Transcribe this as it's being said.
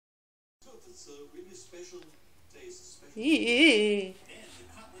It's a really special taste. Yeah. Then the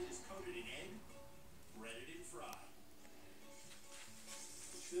cutlet is coated in egg, breaded and fried.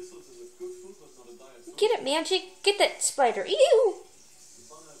 Schnitzel is a good food, but not a diet food. Get it, Magic. Get that spider. Ew.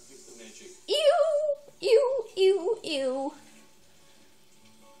 Banana with the magic. Ew. Ew. Ew. Ew.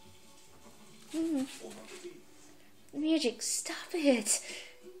 Bon appetit. Magic, stop it.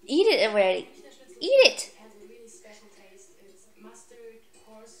 Eat it already. Eat it. It has a really special taste. It's mustard,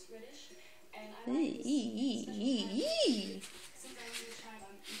 horseradish, and I like this Eee. since I'm really child.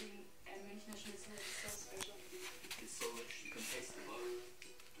 I'm eating Münchner Schnitzel. It's so special. It's so rich, you can taste the butter.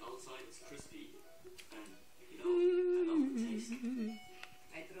 Outside it's crispy, and I love the taste.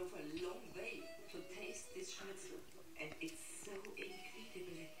 I drove a long way to taste this schnitzel, and it's so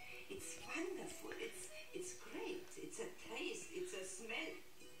incredible. It's wonderful. It's great. It's a taste. It's a smell.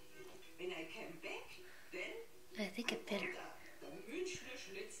 When I came back, then I think it bitter. the Münchner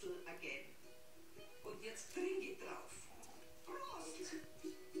Schnitzel again. Und jetzt trinke drauf. Prost!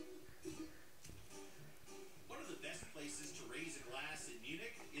 One of the best places to raise a glass in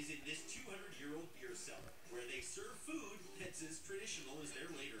Munich is in this 200-year-old beer cellar, where they serve food that's as traditional as their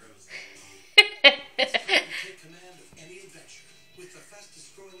lederhosen. Take command of any adventure with the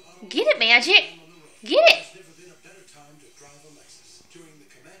fastest growing automobile Get it, Magic. on the road. Get it. There's never been a better time to drive a Lexus during the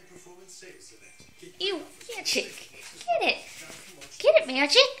Command Performance Sales Event. Get Ew. your offers Magic. today. Get it. Down from March Get it,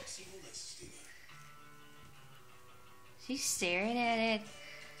 Magic. single Lexus dealer. She's staring at it.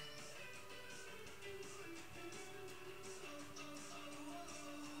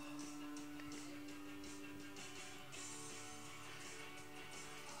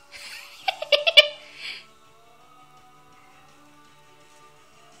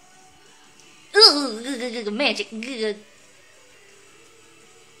 Ooh, Magic.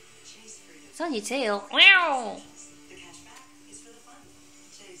 It's on your tail. Wow. The cashback is for the fun.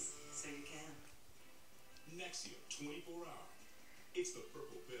 Chase so you can. Nexium 24 Hour. It's the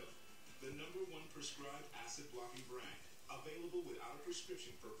purple pill. The #1 prescribed acid-blocking brand. Available without a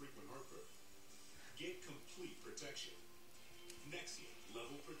prescription for frequent heartburn. Get complete protection. Nexium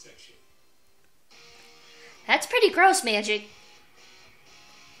Level Protection. That's pretty gross, Magic.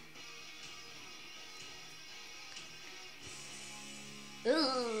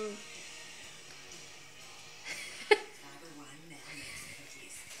 Ooh.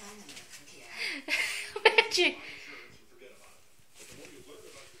 Magic.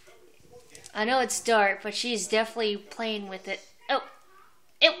 I know it's dark, but she's definitely playing with it. Oh.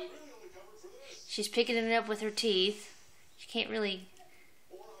 Ew. She's picking it up with her teeth. She can't really...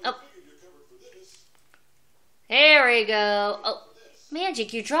 Oh. There we go. Oh.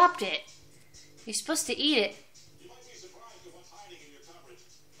 Magic, you dropped it. You're supposed to eat it. You might be surprised at what's hiding in your coverage.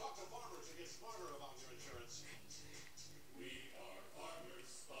 Talk to farmers and get smarter about your insurance. We are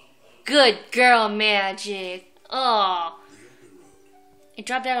farmers. Good girl, Magic. Oh. It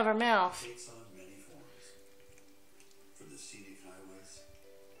dropped out of her mouth. Takes on many forms. From the scenic highways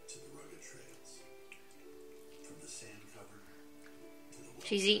to the rugged trails. From the sand-covered to the wet.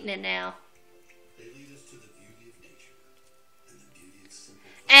 She's eating it now. They lead us to the beauty of nature and the beauty of simple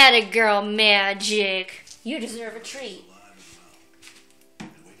Atta girl, Magic. You deserve a treat. alive and well,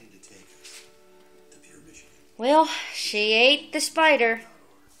 and waiting to take us to pure Michigan. Well, she ate the spider.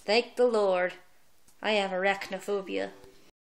 Thank the Lord. I have arachnophobia.